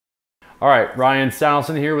All right, Ryan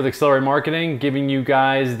Steinolfson here with Accelerate Marketing, giving you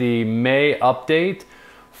guys the May update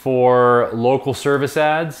for local service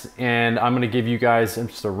ads. And I'm gonna give you guys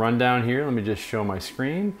just a rundown here. Let me just show my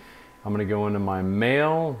screen. I'm gonna go into my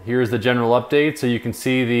mail. Here's the general update. So you can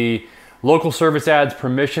see the local service ads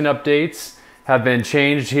permission updates have been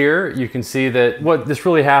changed here. You can see that what this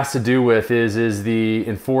really has to do with is the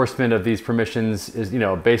enforcement of these permissions is,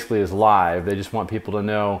 basically is live. They just want people to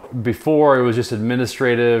know. Before it was just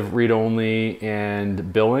administrative, read only,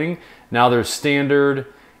 and billing. Now there's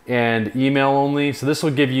standard and email only. So this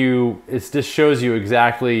will give you, this shows you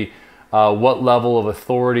exactly what level of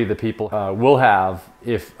authority the people will have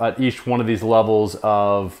if at each one of these levels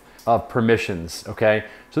of permissions, okay?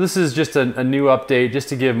 So this is just a new update just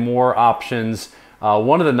to give more options.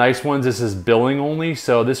 One of the nice ones, this is billing only,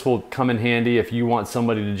 so this will come in handy if you want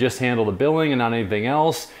somebody to just handle the billing and not anything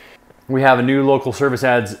else. We have a new local service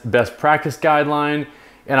ads best practice guideline,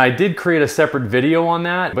 and I did create a separate video on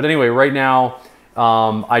that. But anyway, right now,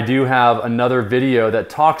 I do have another video that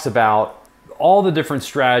talks about all the different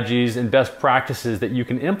strategies and best practices that you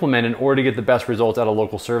can implement in order to get the best results out of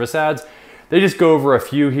local service ads. They just go over a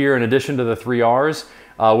few here in addition to the 3 R's,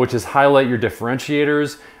 which is highlight your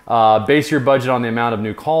differentiators, base your budget on the amount of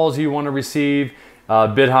new calls you want to receive,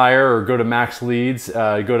 bid higher or go to max leads,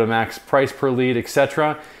 go to max price per lead,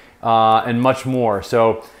 etc., and much more.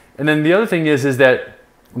 So, and then the other thing is that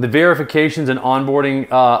the verifications and onboarding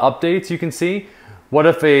updates you can see. What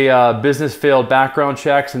if a business failed background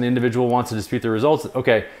checks and the individual wants to dispute the results?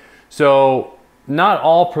 Okay, so not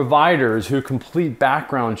all providers who complete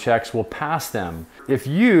background checks will pass them. If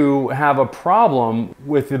you have a problem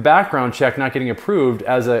with the background check not getting approved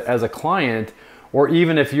as a client, or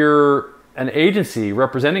even if you're an agency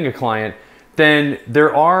representing a client, then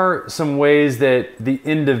there are some ways that the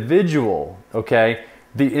individual, okay,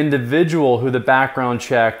 the individual who the background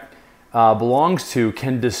check belongs to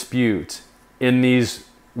can dispute in these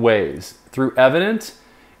ways, through Evident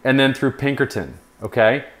and then through Pinkerton,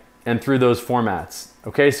 okay? And through those formats.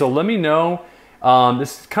 Okay, so let me know.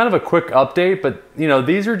 This is kind of a quick update, but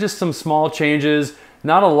these are just some small changes,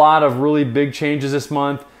 not a lot of really big changes this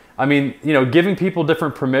month. I mean, giving people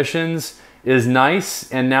different permissions is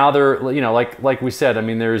nice, and now they're, like we said, I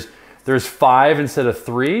mean, there's 5 instead of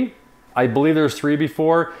 3. I believe there was 3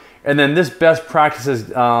 before. And then this best practices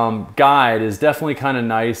guide is definitely kind of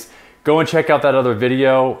nice. Go and check out that other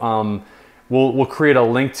video. We'll create a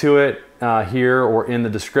link to it here or in the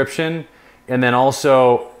description. And then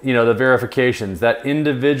also, the verifications. That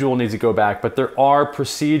individual needs to go back, but there are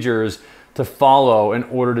procedures to follow in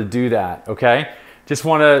order to do that, okay? Just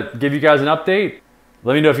want to give you guys an update.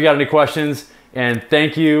 Let me know if you got any questions, and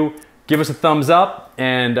thank you. Give us a thumbs up,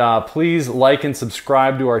 and please like and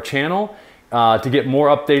subscribe to our channel to get more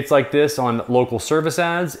updates like this on local service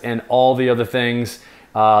ads and all the other things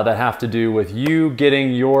that have to do with you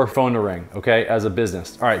getting your phone to ring, okay, as a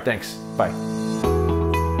business. All right, thanks. Bye.